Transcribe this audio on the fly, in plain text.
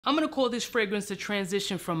I'm gonna call this fragrance the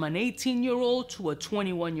transition from an 18-year-old to a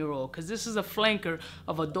 21-year-old, because this is a flanker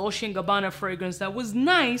of a Dolce & Gabbana fragrance that was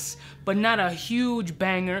nice, but not a huge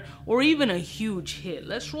banger or even a huge hit.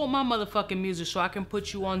 Let's roll my motherfucking music so I can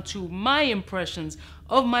put you on to my impressions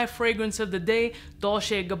of my fragrance of the day,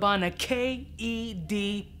 Dolce & Gabbana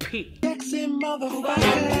KEDP. Sexy motherfucker.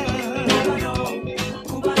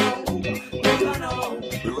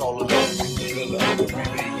 We're all alone.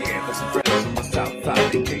 Yeah, there's some friends from the south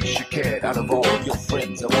side. In case you cared, out of all your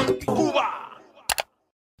friends, I want to be Cuba.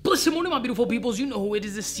 Blessed morning, my beautiful peoples. You know who it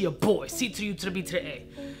is. It's your boy, C to the U to the B to the A.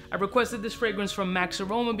 I requested this fragrance from Max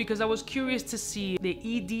Aroma because I was curious to see the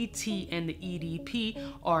EDT and the EDP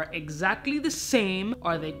are exactly the same,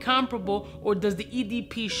 are they comparable, or does the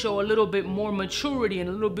EDP show a little bit more maturity and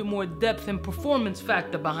a little bit more depth and performance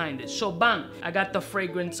factor behind it? So bang, I got the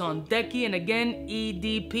fragrance on decky, and again,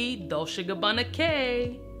 EDP, Dolce & Gabbana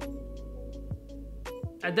K.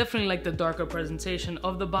 I definitely like the darker presentation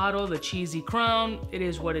of the bottle, the cheesy crown. It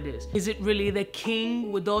is what it is. Is it really the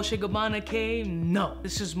king with Dolce & Gabbana K? No.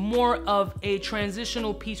 This is more of a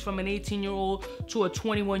transitional piece from an 18-year-old to a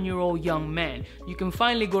 21-year-old young man. You can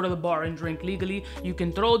finally go to the bar and drink legally. You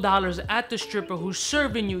can throw dollars at the stripper who's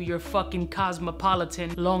serving you your fucking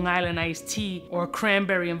Cosmopolitan Long Island iced tea or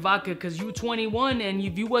cranberry and vodka, because you 21 and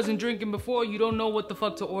if you wasn't drinking before, you don't know what the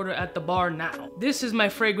fuck to order at the bar now. This is my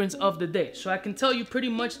fragrance of the day. So I can tell you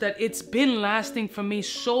pretty much that it's been lasting for me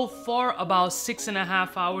so far about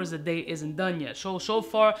 6.5 hours. A day isn't done yet. So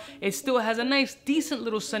far it still has a nice decent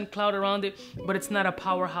little scent cloud around it, but it's not a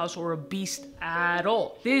powerhouse or a beast at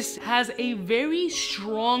all. This has a very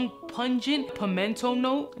strong pungent pimento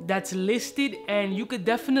note that's listed, and you could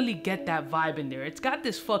definitely get that vibe in there. It's got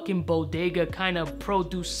this fucking bodega kind of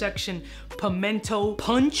produce section pimento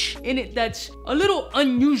punch in it that's a little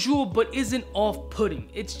unusual but isn't off-putting.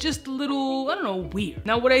 It's just a little, I don't know, weird.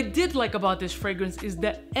 Now what I did like about this fragrance is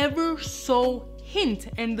the ever so hint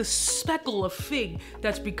and the speckle of fig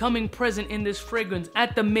that's becoming present in this fragrance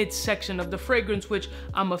at the midsection of the fragrance, which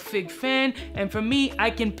I'm a fig fan, and for me, I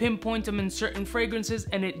can pinpoint them in certain fragrances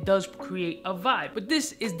and it does create a vibe. But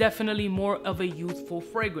this is definitely more of a youthful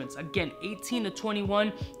fragrance. Again, 18 to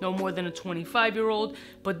 21, no more than a 25-year-old,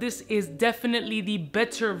 but this is definitely the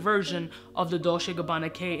better version of the Dolce &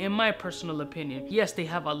 Gabbana K in my personal opinion. Yes, they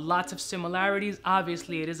have a lot of similarities.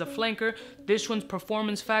 Obviously, it is a flanker. This one's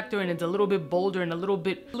performance factor and it's a little bit bolder and a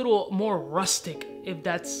little more rustic, if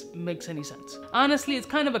that makes any sense. Honestly, it's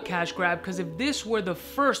kind of a cash grab, because if this were the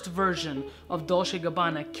first version of Dolce &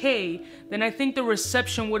 Gabbana K, then I think the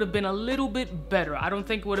reception would have been a little bit better. I don't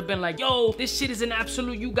think it would have been like, yo, this shit is an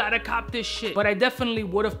absolute, you gotta cop this shit. But I definitely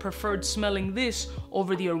would have preferred smelling this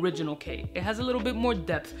over the original K. It has a little bit more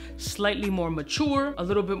depth, slightly more mature, a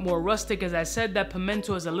little bit more rustic. As I said, that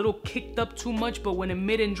pimento is a little kicked up too much, but when it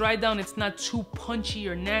mid and dry down, it's not too punchy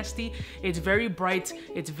or nasty. It's very bright,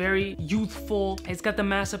 it's very youthful. It's got the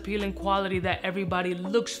mass appealing quality that everybody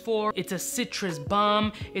looks for. It's a citrus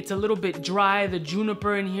bomb. It's a little bit dry. The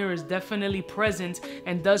juniper in here is definitely present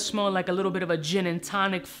and does smell like a little bit of a gin and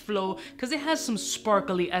tonic flow, because it has some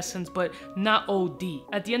sparkly essence, but not OD.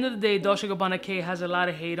 At the end of the day, Dolce & Gabbana K has a lot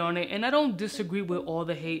of hate on it, and I don't disagree with all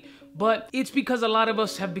the hate, but it's because a lot of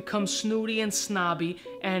us have become snooty and snobby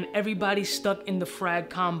and everybody's stuck in the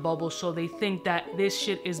frag-com bubble, so they think that this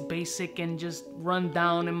shit is basic and just run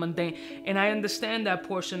down and mundane. And I understand that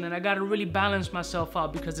portion, and I gotta really balance myself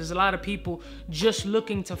out, because there's a lot of people just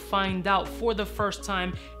looking to find out for the first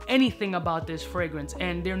time anything about this fragrance,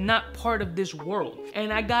 and they're not part of this world.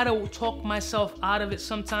 And I gotta talk myself out of it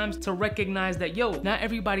sometimes to recognize that, yo, not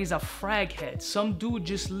everybody's a frag head. Some dude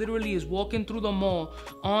just literally is walking through the mall,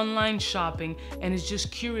 online shopping, and is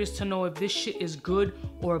just curious to know if this shit is good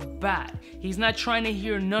or bad. He's not trying to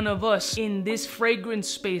hear none of us in this fragrance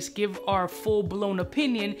space give our full-blown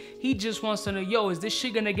opinion. He just wants to know, yo, is this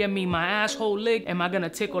shit gonna get me my asshole licked? Am I gonna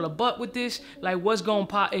tickle a butt with this? Like, what's going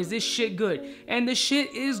pop? Is this shit good? And the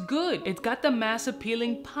shit is good. It's got the mass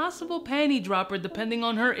appealing possible panty dropper depending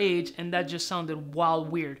on her age, and that just sounded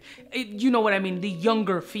wild weird. You know what I mean, the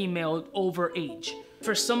younger female over age.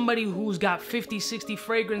 For somebody who's got 50, 60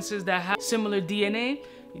 fragrances that have similar DNA,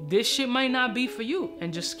 this shit might not be for you,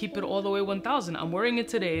 and just keep it all the way 1000. I'm wearing it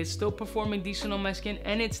today. It's still performing decent on my skin,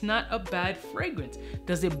 and it's not a bad fragrance.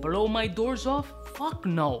 Does it blow my doors off? Fuck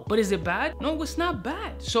no. But is it bad? No, it's not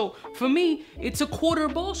bad. So for me, it's a quarter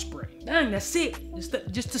ball spray. Dang, that's it.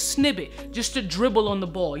 Just to snib it, just to dribble on the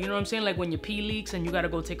ball. You know what I'm saying? Like when your pee leaks and you gotta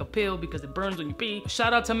go take a pill because it burns when you pee.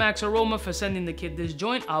 Shout out to Max Aroma for sending the kid this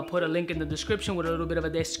joint. I'll put a link in the description with a little bit of a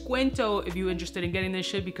descuento if you're interested in getting this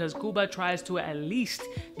shit, because Cuba tries to at least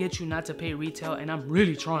get you not to pay retail, and I'm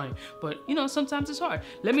really trying. But you know, sometimes it's hard.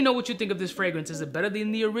 Let me know what you think of this fragrance. Is it better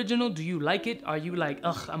than the original? Do you like it? Are you like,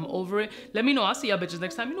 ugh, I'm over it? Let me know. I'll see y'all bitches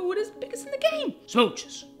next time. You know what is biggest in the game?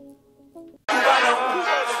 Smooches.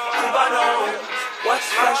 Cubaknow, what's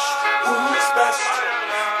fresh? Who's best?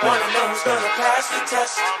 One of them's gonna pass the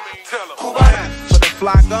test. Cubaknow. For the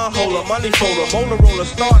fly gun holder, money folder, molar roller,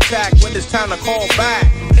 start tag when it's time to call back.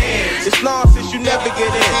 It's nonsense, you never get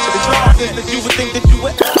in. It's nonsense that you would think that you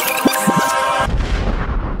would.